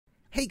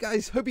Hey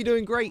guys, hope you're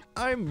doing great.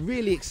 I'm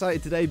really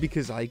excited today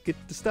because I get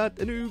to start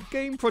a new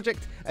game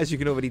project. As you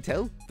can already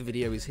tell, the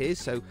video is here,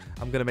 so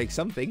I'm going to make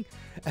something.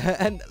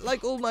 And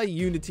like all my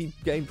Unity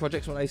game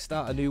projects, when I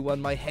start a new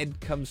one, my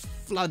head comes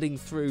flooding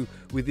through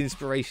with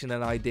inspiration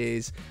and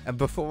ideas. And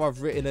before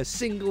I've written a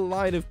single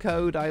line of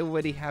code, I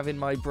already have in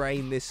my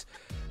brain this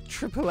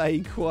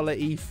AAA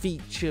quality,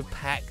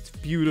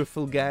 feature-packed,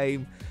 beautiful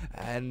game.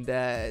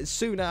 And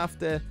soon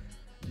after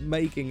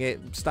making it,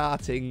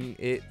 starting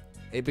it,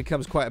 it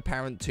becomes quite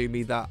apparent to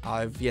me that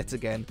I've yet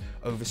again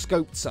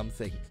overscoped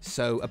something.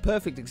 So a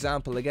perfect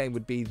example again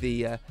would be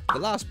the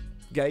last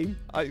game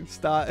I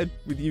started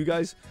with you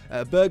guys,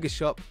 Burger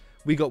Shop.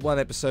 We got one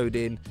episode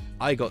in,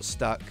 I got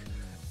stuck,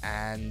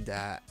 and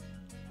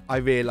I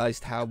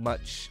realised how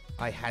much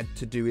I had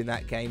to do in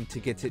that game to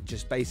get it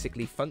just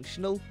basically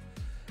functional.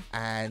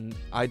 And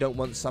I don't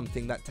want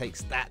something that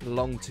takes that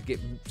long to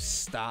get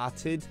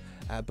started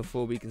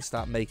before we can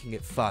start making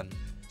it fun.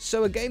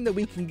 So a game that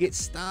we can get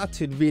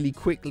started really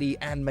quickly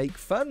and make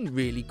fun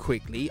really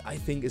quickly, I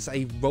think, is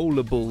a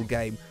rollerball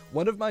game.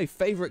 One of my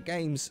favourite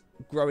games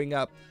growing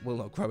up, well,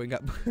 not growing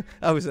up,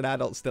 I was an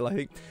adult still, I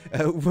think,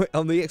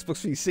 on the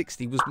Xbox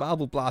 360 was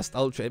Marble Blast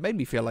Ultra. It made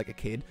me feel like a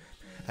kid.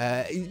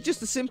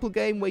 Just a simple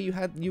game where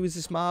you was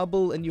this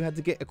marble and you had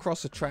to get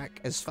across a track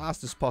as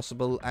fast as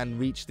possible and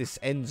reach this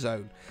end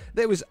zone.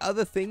 There was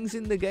other things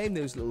in the game.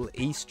 There was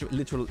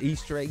literal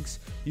Easter eggs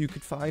you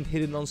could find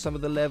hidden on some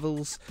of the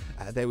levels.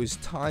 There was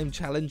time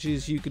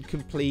challenges you could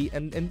complete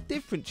and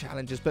different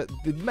challenges, but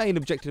the main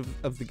objective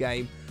of the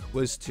game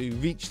was to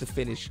reach the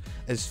finish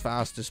as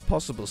fast as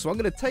possible. So I'm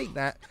going to take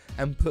that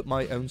and put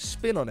my own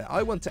spin on it.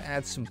 I want to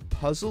add some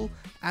puzzle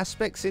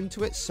aspects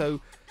into it, so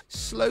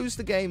slows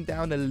the game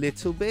down a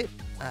little bit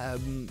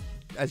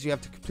as you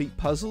have to complete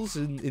puzzles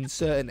in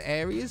certain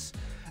areas,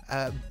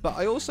 but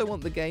I also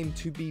want the game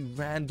to be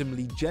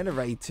randomly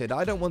generated.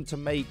 I don't want to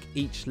make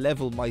each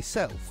level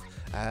myself.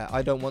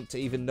 I don't want to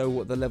even know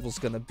what the level's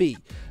gonna be,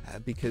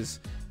 because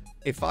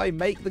if I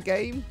make the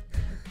game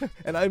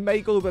and I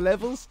make all the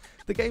levels,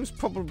 the game's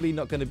probably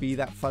not going to be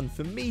that fun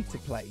for me to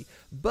play.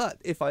 But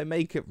if I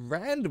make it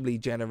randomly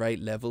generate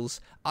levels,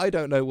 I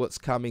don't know what's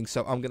coming,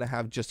 so I'm going to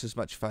have just as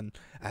much fun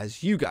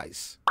as you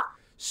guys.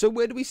 So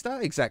where do we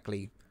start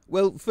exactly?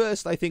 Well,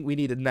 first I think we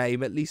need a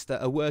name, at least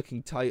a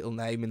working title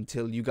name,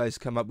 until you guys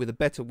come up with a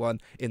better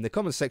one in the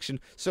comment section.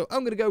 So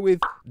I'm going to go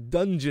with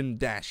Dungeon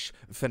Dash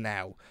for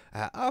now.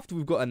 After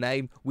we've got a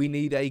name, we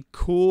need a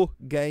core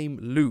game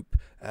loop.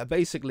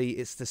 Basically,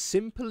 it's the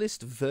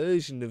simplest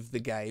version of the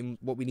game,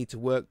 what we need to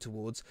work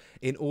towards,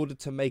 in order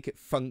to make it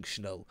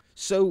functional.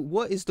 So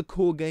what is the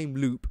core game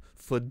loop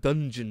for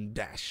Dungeon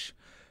Dash?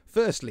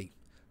 Firstly,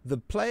 the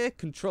player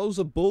controls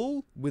a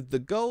ball with the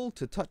goal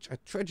to touch a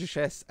treasure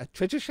chest. A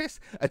treasure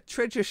chest? A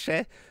treasure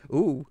chest?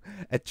 Ooh,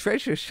 a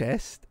treasure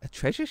chest? A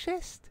treasure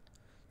chest?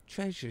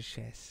 Treasure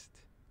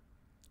chest.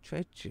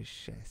 Treasure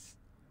chest.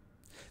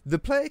 The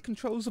player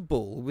controls a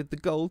ball with the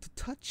goal to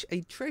touch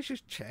a treasure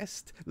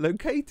chest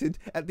located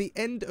at the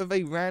end of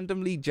a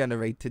randomly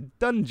generated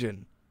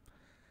dungeon.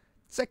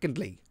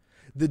 Secondly,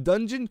 the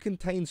dungeon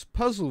contains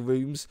puzzle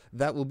rooms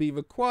that will be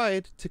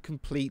required to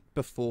complete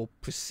before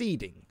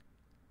proceeding.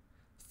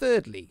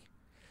 Thirdly,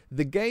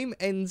 the game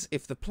ends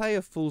if the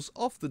player falls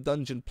off the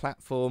dungeon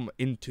platform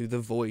into the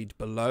void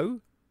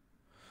below.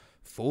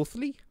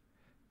 Fourthly,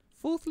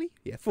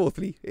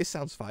 it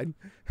sounds fine.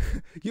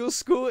 Your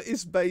score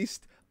is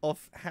based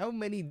off how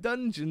many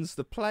dungeons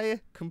the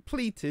player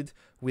completed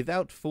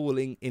without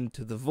falling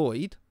into the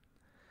void.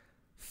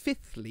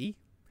 Fifthly,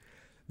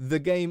 the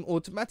game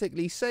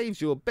automatically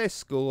saves your best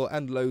score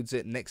and loads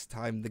it next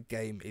time the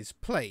game is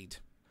played.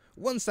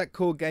 Once that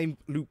core game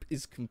loop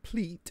is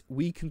complete,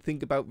 we can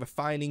think about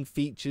refining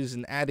features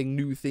and adding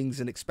new things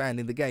and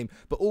expanding the game,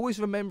 but always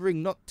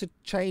remembering not to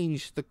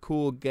change the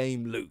core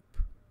game loop.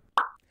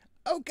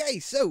 Okay,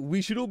 so we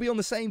should all be on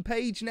the same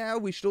page now.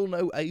 We should all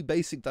know a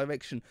basic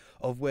direction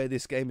of where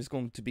this game is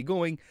going to be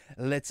going.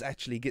 Let's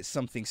actually get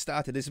something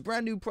started. It's a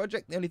brand new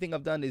project. The only thing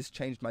I've done is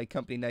changed my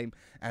company name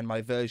and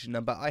my version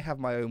number. I have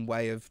my own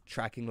way of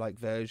tracking like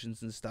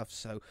versions and stuff,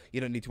 so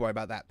you don't need to worry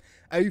about that.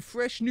 A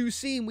fresh new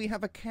scene. We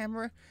have a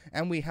camera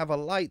and we have a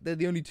light. They're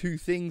the only two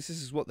things. This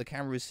is what the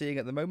camera is seeing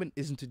at the moment.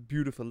 Isn't it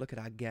beautiful? Look at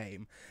our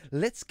game.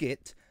 Let's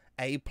get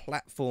a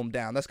platform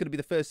down. That's going to be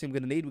the first thing we're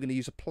going to need. We're going to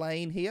use a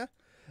plane here.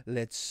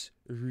 Let's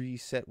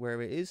reset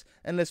where it is,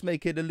 and let's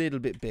make it a little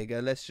bit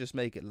bigger. Let's just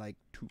make it like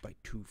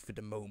 2x2 for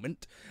the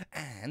moment.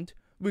 And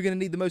we're going to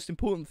need the most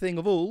important thing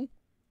of all,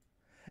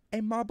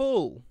 a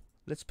marble.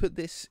 Let's put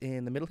this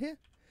in the middle here.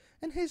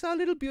 And here's our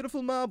little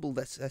beautiful marble.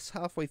 That's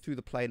halfway through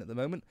the plane at the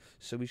moment.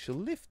 So we shall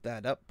lift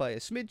that up by a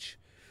smidge,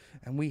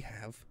 and we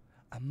have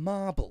a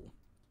marble.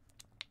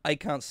 I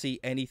can't see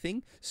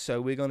anything, so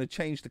we're going to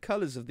change the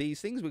colours of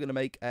these things. We're going to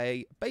make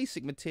a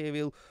basic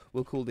material.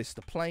 We'll call this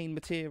the plain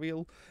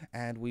material,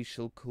 and we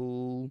shall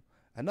call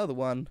another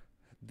one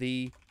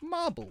the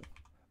marble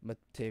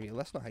material.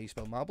 That's not how you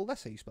spell marble.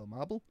 That's how you spell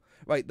marble.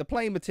 Right, the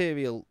plain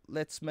material,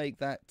 let's make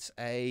that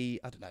a,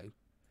 I don't know,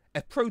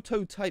 a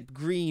prototype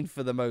green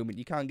for the moment.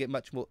 You can't get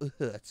much more.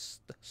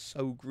 It's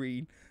so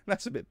green.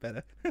 That's a bit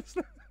better. It's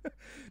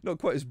not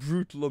quite as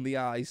brutal on the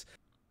eyes.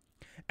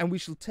 And we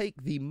shall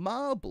take the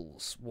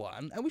marbles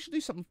one, and we shall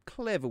do something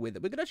clever with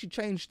it. We're going to actually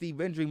change the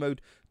rendering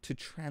mode to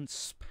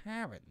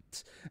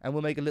transparent, and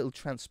we'll make a little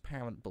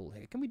transparent bull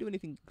here. Can we do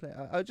anything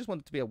clear? I just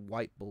want it to be a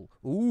white bull.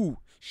 Ooh,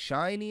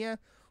 shinier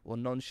or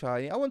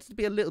non-shiny. I want it to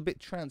be a little bit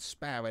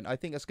transparent. I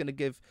think that's going to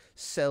give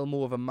Cell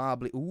more of a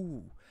marbly.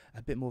 Ooh,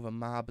 a bit more of a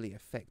marbly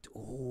effect.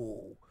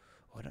 Ooh,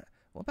 what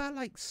about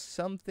like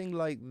something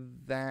like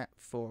that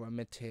for a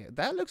material?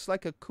 That looks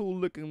like a cool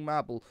looking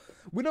marble.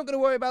 We're not going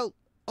to worry about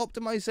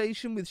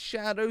optimization with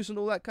shadows and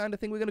all that kind of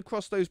thing. We're going to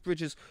cross those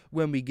bridges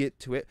when we get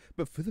to it.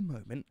 But for the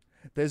moment,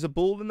 there's a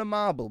ball and a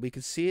marble. We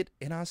can see it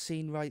in our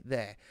scene right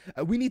there.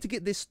 We need to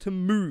get this to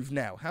move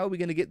now. How are we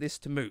going to get this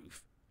to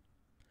move?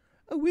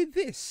 With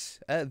this.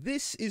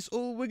 This is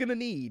all we're going to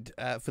need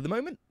for the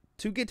moment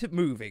to get it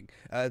moving.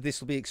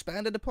 This will be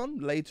expanded upon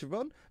later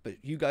on,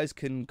 but you guys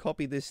can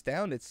copy this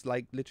down. It's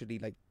like literally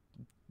like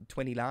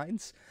 20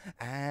 lines.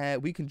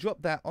 We can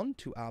drop that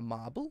onto our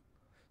marble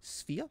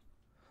sphere.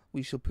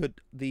 We shall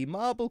put the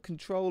marble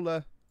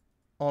controller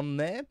on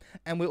there,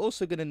 and we're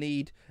also going to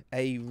need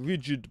a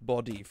rigid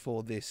body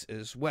for this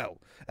as well.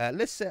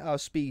 Let's set our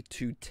speed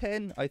to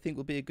 10. I think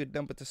will be a good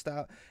number to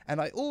start,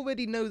 and I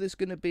already know there's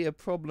going to be a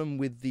problem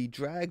with the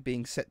drag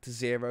being set to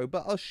 0,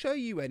 but I'll show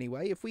you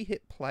anyway. If we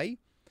hit play,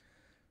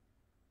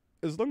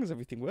 as long as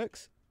everything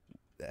works,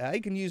 I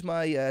can use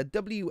my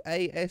W,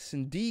 A, S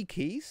and D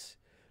keys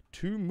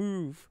to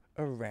move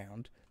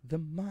around the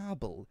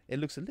marble. It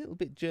looks a little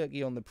bit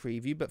jerky on the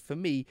preview, but for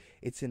me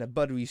it's in a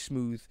buttery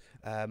smooth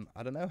I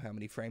don't know how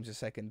many frames a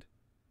second,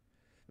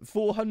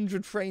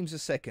 400 frames a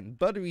second,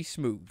 buttery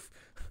smooth.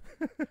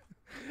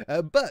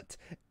 But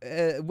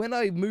when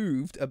I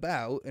moved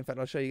about, in fact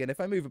I'll show you again, if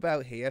I move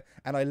about here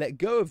and I let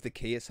go of the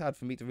key, it's hard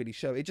for me to really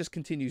show, it just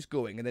continues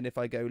going, and then if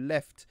I go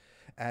left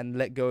and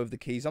let go of the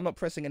keys, I'm not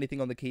pressing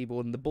anything on the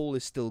keyboard and the ball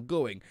is still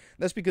going.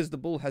 That's because the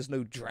ball has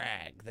no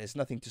drag. There's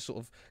nothing to sort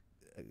of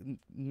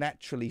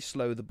naturally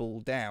slow the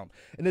ball down,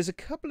 and there's a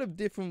couple of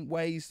different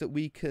ways that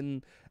we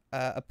can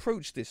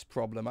approach this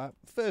problem. Our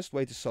first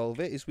way to solve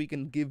it is we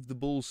can give the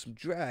ball some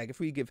drag.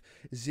 If we give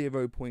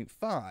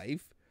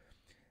 0.5,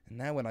 and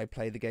now when I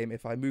play the game,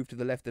 if I move to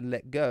the left and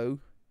let go,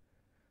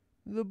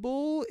 the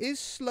ball is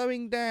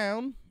slowing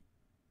down.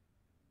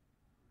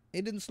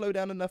 It didn't slow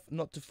down enough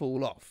not to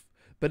fall off,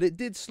 but it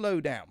did slow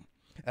down.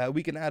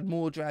 We can add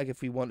more drag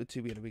if we wanted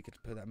to. We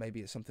could put that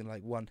maybe at something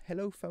like 1.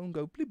 Hello phone,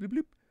 go bloop bloop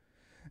bloop.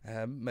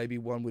 Maybe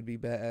 1 would be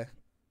better.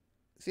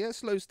 See, that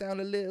slows down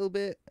a little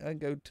bit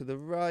and go to the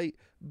right,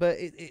 but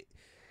I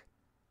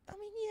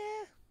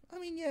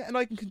mean, yeah, and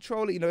I can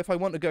control it. You know, if I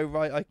want to go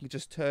right, I can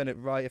just turn it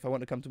right. If I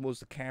want to come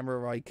towards the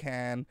camera, I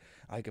can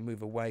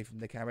move away from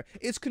the camera.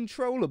 It's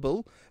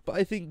controllable, but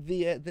I think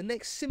the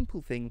next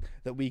simple thing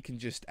that we can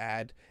just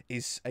add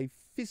is a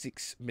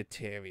physics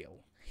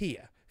material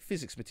here.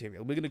 Physics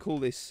material. We're going to call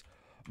this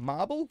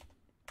marble,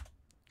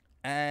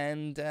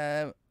 and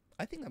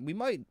I think that we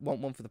might want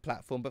one for the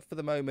platform, but for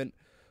the moment,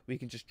 we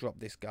can just drop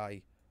this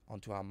guy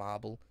onto our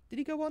marble. Did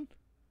he go on?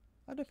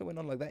 I don't know if it went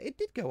on like that. It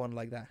did go on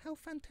like that. How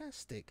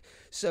fantastic.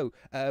 So,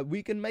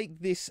 we can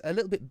make this a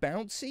little bit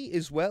bouncy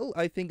as well.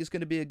 I think it's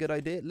going to be a good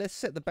idea. Let's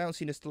set the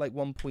bounciness to like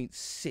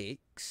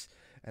 1.6.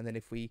 And then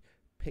if we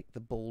pick the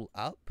ball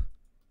up,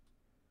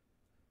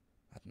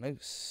 I don't know,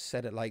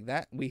 set it like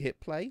that. We hit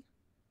play.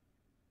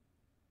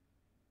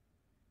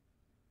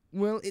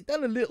 Well, it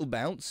done a little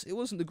bounce. It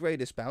wasn't the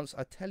greatest bounce.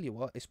 I tell you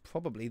what, it's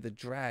probably the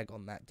drag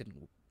on that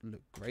didn't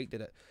look great, did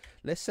it?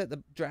 Let's set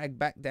the drag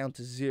back down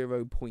to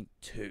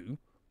 0.2.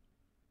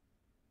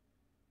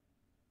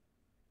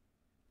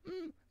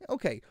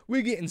 Okay,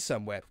 we're getting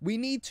somewhere. We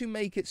need to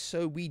make it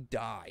so we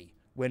die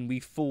when we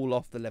fall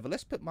off the level.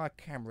 Let's put my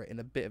camera in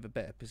a bit of a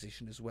better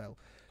position as well.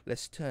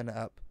 Let's turn it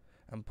up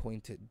and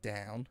point it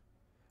down.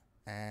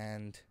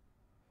 And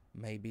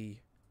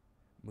maybe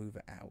move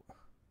it out.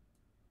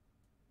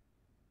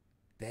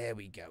 There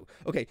we go.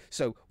 Okay,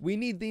 so we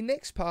need the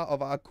next part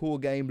of our core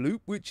game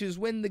loop, which is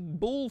when the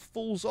ball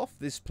falls off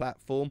this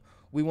platform,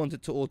 we want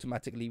it to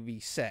automatically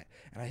reset.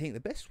 And I think the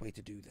best way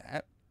to do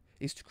that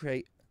is to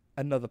create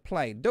another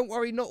plane. Don't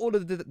worry, not all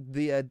of the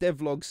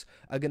devlogs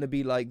are going to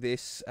be like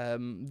this.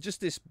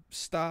 Just this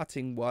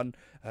starting one.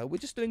 We're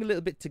just doing a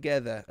little bit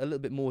together, a little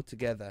bit more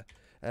together.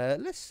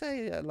 Let's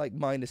say like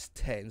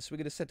 -10, so we're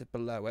going to set it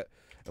below it.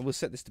 And we'll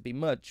set this to be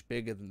much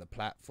bigger than the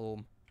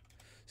platform.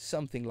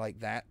 Something like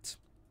that.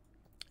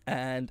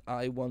 And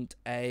I want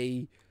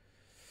a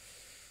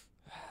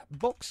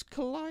box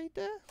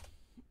collider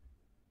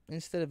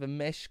instead of a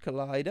mesh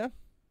collider.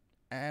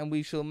 And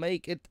we shall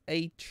make it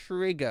a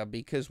trigger,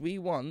 because we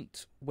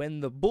want,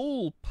 when the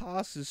ball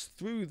passes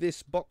through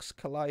this box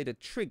collider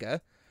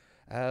trigger,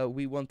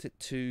 we want it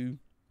to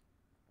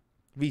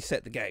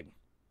reset the game.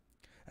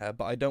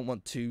 But I don't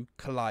want to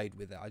collide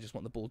with it. I just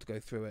want the ball to go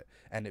through it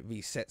and it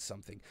resets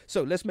something.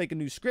 So let's make a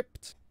new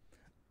script.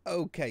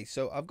 Okay,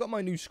 so I've got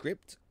my new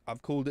script.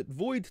 I've called it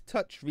void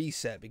touch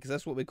reset because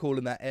that's what we're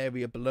calling that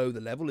area below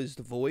the level is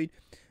the void.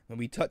 When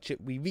we touch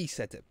it, we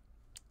reset it.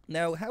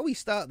 Now, how we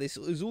start this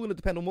is all going to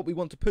depend on what we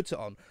want to put it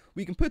on.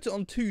 We can put it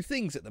on two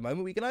things at the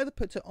moment. We can either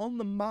put it on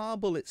the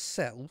marble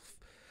itself,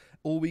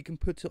 or we can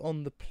put it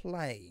on the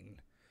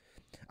plane.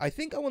 I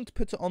think I want to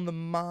put it on the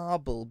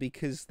marble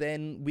because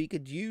then we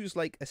could use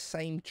like a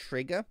same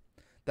trigger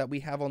that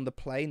we have on the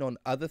plane on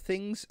other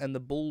things, and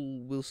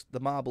the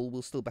marble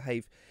will still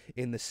behave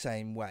in the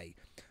same way.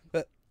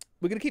 But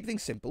we're going to keep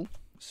things simple.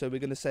 So we're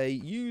going to say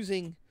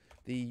using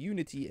the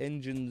Unity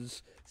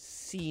engine's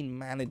scene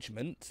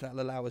management.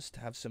 That'll allow us to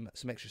have some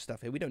extra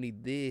stuff here. We don't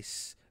need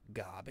this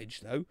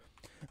garbage though.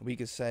 We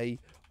can say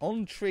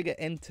on trigger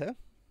enter.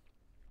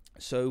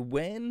 So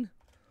when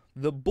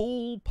the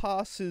ball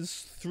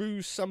passes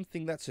through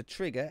something that's a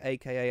trigger,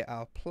 aka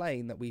our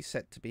plane that we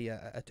set to be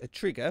a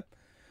trigger,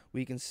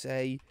 we can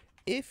say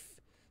if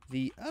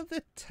the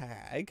other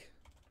tag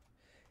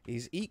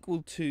is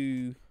equal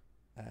to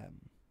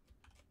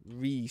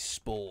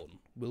respawn.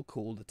 We'll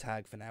call the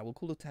tag for now. We'll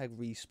call the tag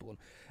respawn.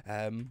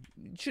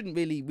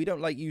 We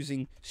don't like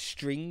using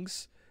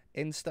strings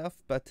in stuff,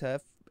 but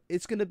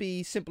it's going to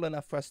be simple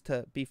enough for us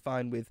to be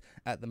fine with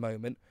at the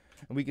moment.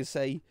 And we can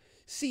say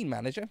scene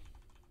manager,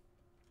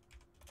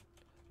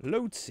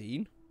 load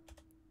scene,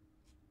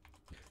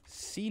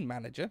 scene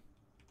manager,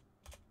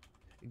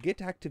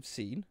 get active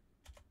scene,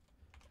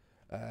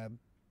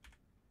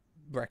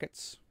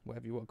 brackets,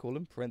 whatever you want to call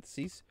them,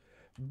 parentheses,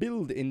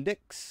 build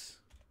index,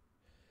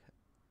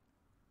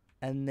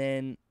 and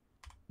then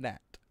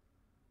that.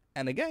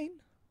 And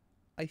again,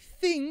 I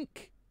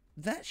think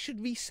that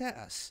should reset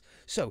us.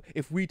 So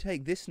if we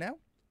take this now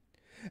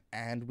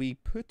and we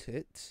put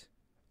it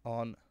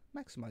on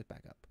maximize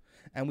backup,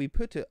 and we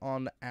put it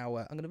on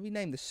our, I'm going to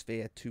rename the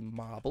sphere to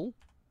marble,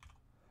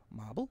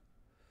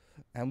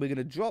 and we're going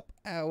to drop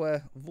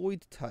our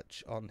void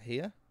touch on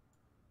here.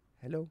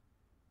 Hello,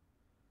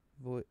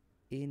 void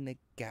in the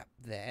gap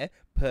there,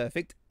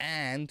 perfect.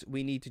 And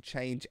we need to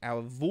change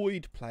our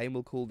void plane.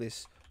 We'll call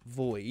this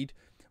void.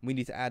 We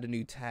need to add a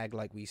new tag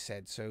like we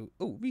said. So,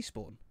 oh,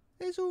 respawn.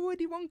 There's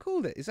already one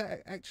called it. Is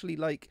that actually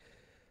like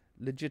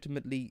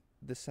legitimately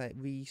the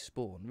same?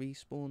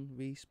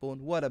 Respawn.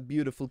 What a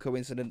beautiful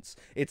coincidence.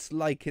 It's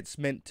like it's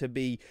meant to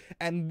be.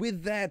 And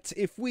with that,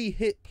 if we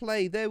hit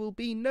play, there will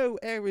be no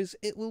errors.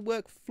 It will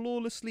work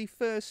flawlessly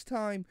first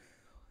time.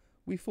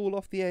 We fall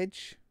off the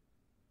edge.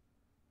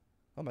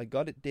 Oh my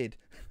god, it did.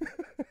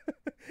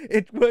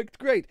 It worked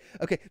great.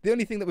 Okay, the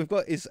only thing that we've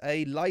got is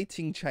a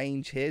lighting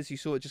change here. As you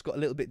saw, it just got a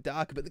little bit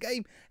darker, but the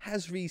game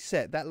has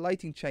reset. That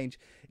lighting change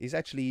is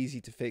actually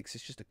easy to fix.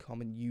 It's just a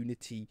common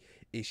Unity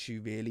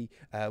issue, really.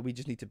 We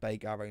just need to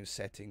bake our own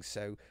settings.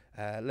 So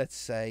let's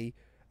say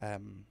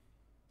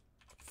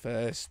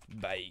first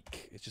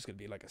bake. It's just going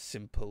to be like a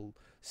simple,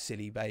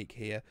 silly bake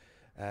here.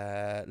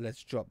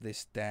 Let's drop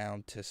this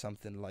down to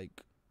something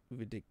like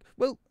ridiculous.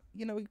 Well,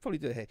 you know, we can probably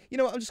do it here. You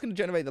know what? I'm just going to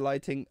generate the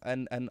lighting,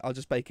 and I'll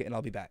just bake it, and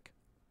I'll be back.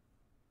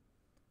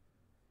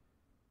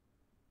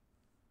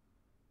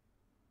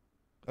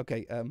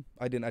 Okay,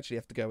 I didn't actually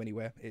have to go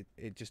anywhere.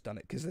 It just done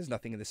it, because there's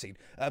nothing in the scene.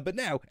 But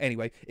now,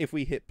 anyway, if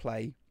we hit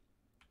play,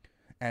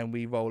 and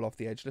we roll off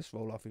the edge, let's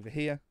roll off over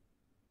here.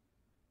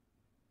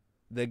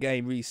 The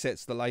game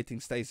resets, the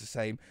lighting stays the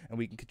same, and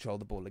we can control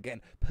the ball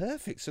again.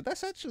 Perfect. So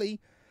that's actually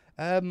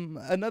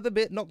another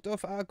bit knocked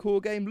off our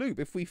core game loop.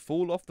 If we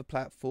fall off the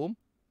platform,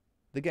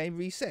 the game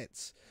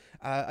resets.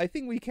 I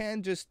think we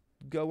can just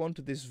go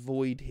onto this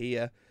void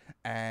here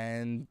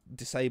and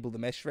disable the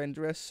mesh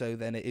renderer, so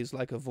then it is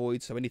like a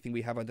void, so anything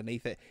we have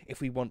underneath it,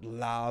 if we want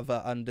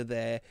lava under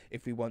there,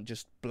 if we want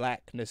just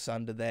blackness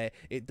under there,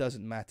 it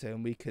doesn't matter,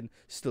 and we can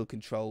still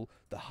control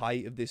the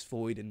height of this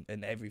void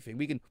and everything.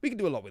 We can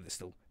do a lot with it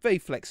still. Very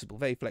flexible,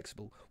 very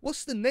flexible.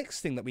 What's the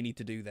next thing that we need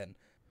to do then?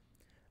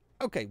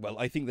 Okay, well,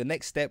 I think the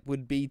next step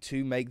would be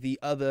to make the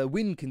other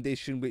win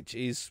condition, which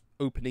is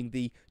opening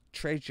the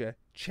treasure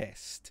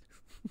chest.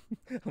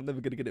 I'm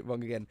never going to get it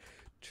wrong again.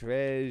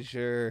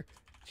 Treasure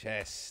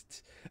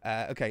chest.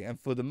 Okay, and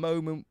for the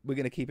moment, we're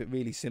going to keep it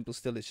really simple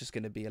still. It's just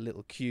going to be a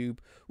little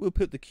cube. We'll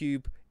put the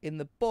cube in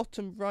the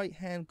bottom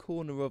right-hand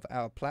corner of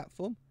our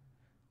platform.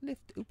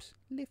 Lift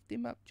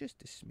him up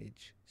just a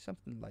smidge.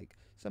 Something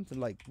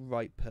like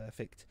right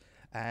perfect.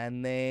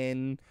 And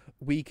then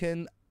we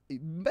can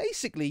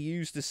basically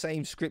use the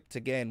same script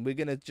again. We're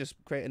going to just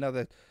create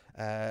another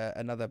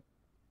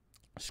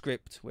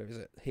script. Where is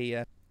it?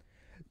 Here.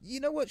 You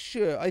know what?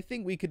 Sure. I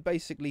think we could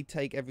basically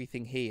take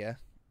everything here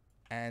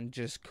and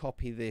just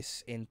copy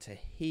this into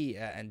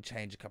here and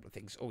change a couple of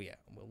things. Oh yeah,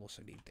 we'll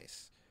also need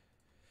this.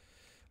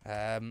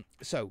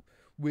 So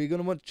we're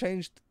going to want to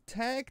change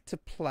tag to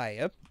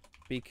player,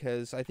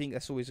 because I think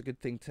that's always a good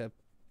thing to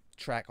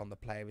track on the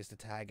player is the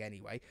tag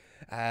anyway.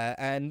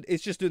 And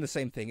it's just doing the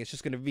same thing. It's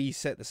just going to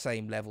reset the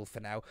same level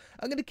for now.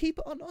 I'm going to keep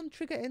it on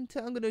trigger enter.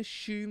 I'm going to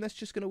assume that's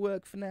just going to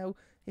work for now.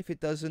 If it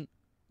doesn't,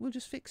 we'll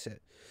just fix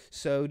it.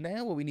 So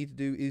now what we need to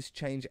do is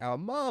change our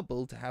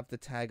marble to have the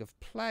tag of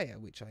player,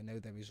 which I know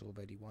there is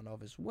already one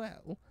of as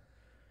well.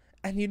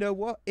 And you know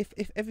what?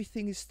 If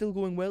everything is still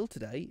going well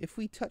today, if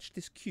we touch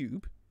this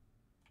cube,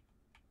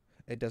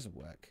 it doesn't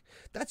work.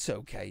 That's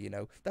okay, you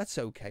know. That's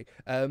okay.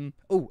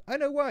 Oh, I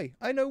know why.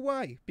 I know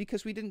why.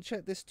 Because we didn't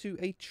set this to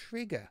a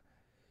trigger.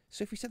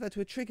 So if we set that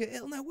to a trigger,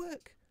 it'll now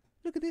work.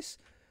 Look at this.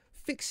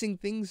 Fixing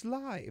things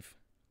live.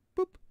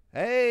 Boop.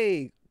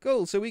 Hey,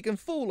 cool. So we can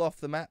fall off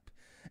the map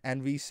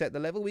and reset the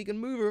level. We can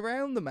move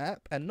around the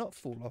map and not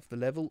fall off the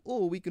level,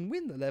 or we can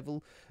win the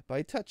level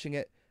by touching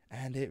it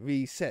and it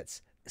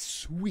resets.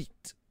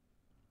 Sweet.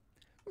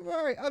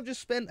 Right, I've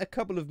just spent a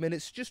couple of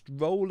minutes just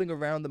rolling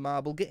around the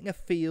marble, getting a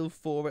feel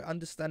for it,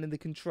 understanding the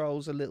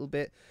controls a little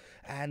bit,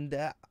 and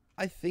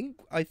I think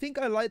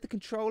I like the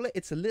controller.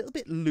 It's a little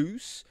bit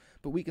loose,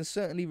 but we can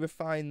certainly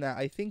refine that.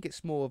 I think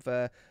it's more of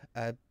a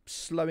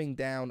slowing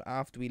down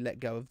after we let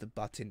go of the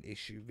button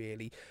issue,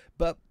 really.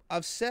 But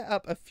I've set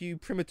up a few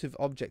primitive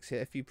objects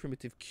here, a few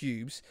primitive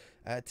cubes,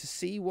 to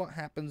see what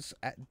happens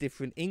at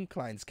different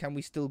inclines. Can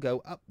we still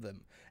go up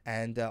them?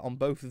 And on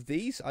both of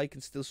these, I can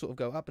still sort of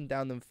go up and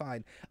down them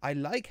fine. I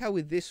like how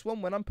with this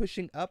one, when I'm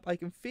pushing up, I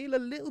can feel a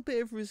little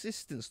bit of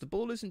resistance. The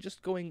ball isn't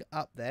just going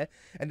up there,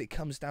 and it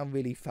comes down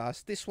really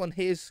fast. This one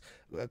here's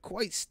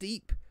quite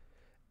steep,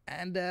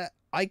 and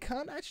I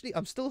can't actually,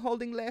 I'm still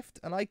holding left,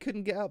 and I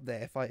couldn't get up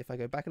there. If I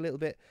go back a little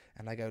bit,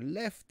 and I go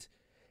left,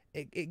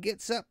 it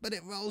gets up, but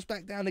it rolls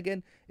back down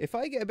again. If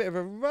I get a bit of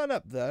a run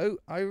up, though,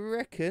 I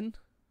reckon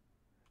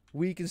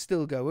we can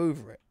still go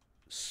over it.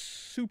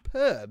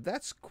 Superb.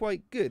 That's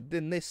quite good.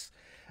 Then this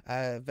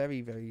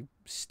very, very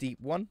steep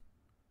one,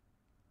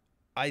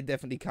 I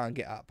definitely can't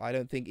get up. I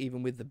don't think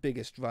even with the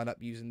biggest run up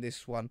using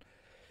this one.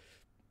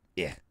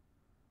 Yeah.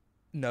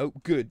 No,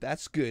 good.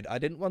 That's good. I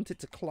didn't want it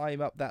to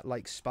climb up that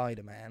like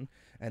Spider-Man.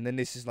 And then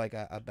this is like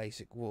a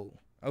basic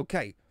wall.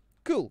 Okay,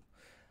 cool.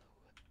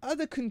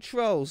 Other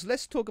controls.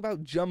 Let's talk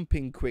about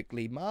jumping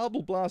quickly.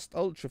 Marble Blast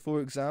Ultra, for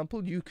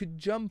example, you could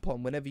jump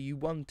on whenever you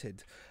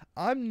wanted.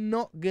 I'm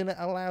not going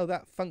to allow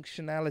that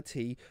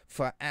functionality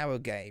for our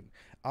game.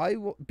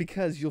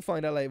 Because you'll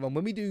find out later on,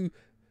 when we do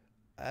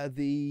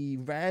the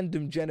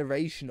random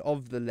generation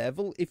of the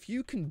level, if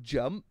you can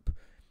jump,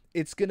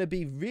 it's going to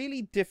be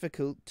really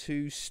difficult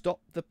to stop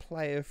the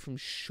player from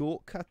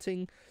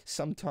shortcutting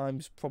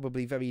sometimes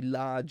probably very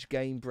large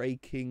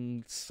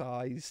game-breaking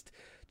sized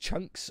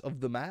chunks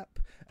of the map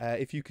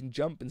if you can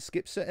jump and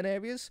skip certain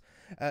areas.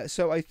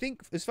 So I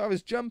think as far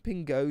as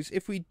jumping goes,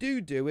 if we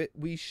do it,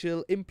 we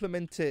shall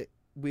implement it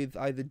with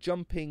either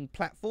jumping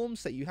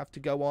platforms that you have to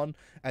go on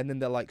and then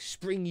they'll like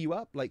spring you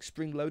up, like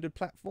spring-loaded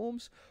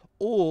platforms,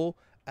 or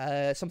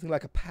something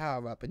like a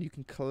power-up, and you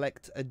can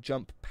collect a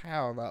jump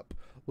power-up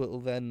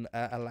will then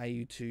allow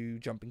you to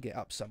jump and get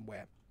up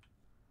somewhere.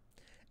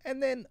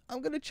 And then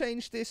I'm going to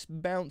change this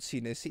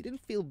bounciness. It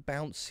didn't feel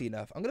bouncy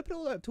enough. I'm going to put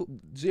all that up to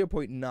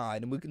 0.9,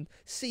 and we can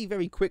see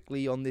very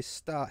quickly on this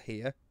start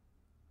here.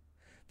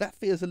 That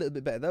feels a little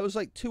bit better. There was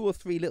like 2 or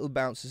 3 little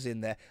bounces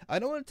in there. I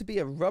don't want it to be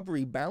a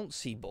rubbery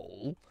bouncy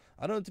ball.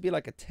 I don't want it to be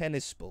like a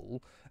tennis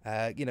ball.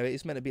 You know,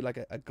 it's meant to be like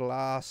a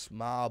glass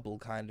marble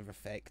kind of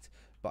effect.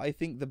 But I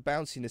think the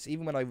bounciness,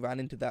 even when I ran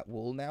into that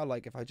wall now,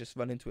 like if I just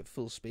run into it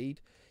full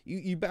speed,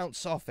 you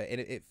bounce off it and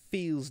it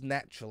feels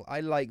natural.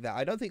 I like that.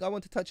 I don't think I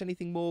want to touch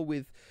anything more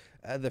with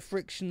the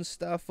friction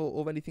stuff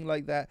or anything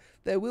like that.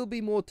 There will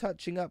be more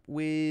touching up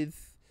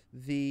with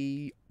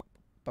the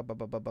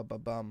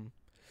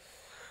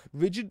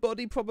rigid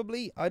body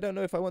probably. I don't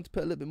know if I want to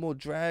put a little bit more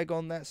drag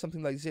on that,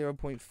 something like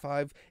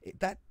 0.5.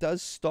 That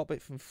does stop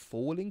it from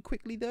falling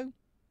quickly though.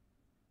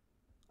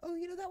 Oh,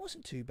 you know, that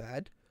wasn't too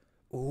bad.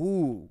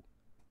 Ooh.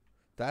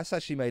 That's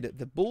actually made it.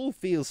 The ball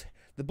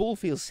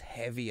feels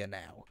heavier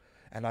now,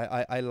 and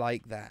I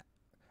like that.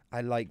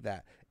 I like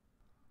that.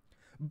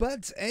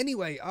 But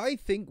anyway, I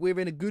think we're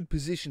in a good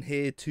position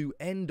here to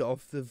end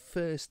off the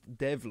first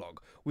devlog.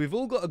 We've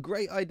all got a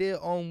great idea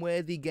on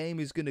where the game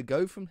is going to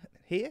go from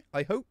here,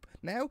 I hope.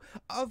 Now,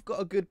 I've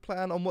got a good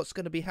plan on what's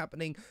going to be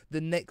happening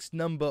the next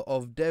number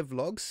of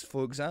devlogs.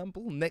 For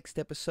example, next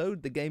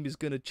episode, the game is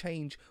going to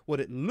change what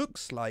it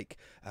looks like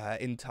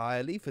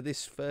entirely for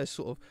this first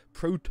sort of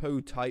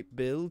prototype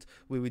build.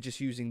 We were just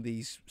using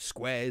these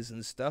squares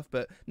and stuff,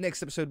 but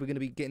next episode we're going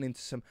to be getting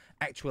into some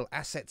actual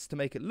assets to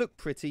make it look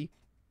pretty.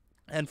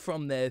 And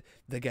from there,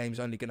 the game's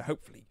only going to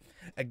hopefully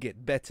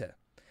get better.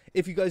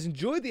 If you guys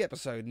enjoyed the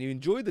episode and you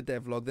enjoyed the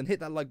devlog, then hit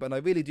that like button. I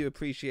really do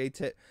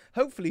appreciate it.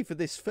 Hopefully for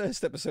this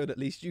first episode at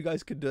least, you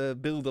guys could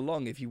build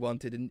along if you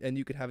wanted, and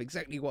you could have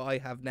exactly what I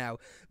have now.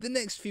 The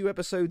next few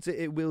episodes,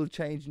 it will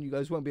change, and you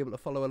guys won't be able to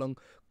follow along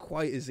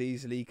quite as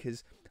easily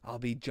because I'll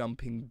be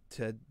jumping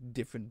to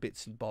different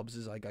bits and bobs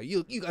as I go.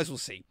 You guys will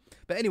see.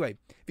 But anyway,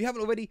 if you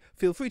haven't already,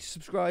 feel free to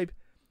subscribe.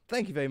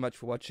 Thank you very much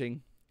for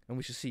watching, and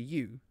we shall see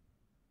you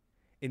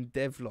in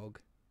devlog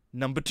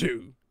number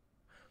 2.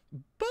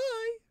 Bye!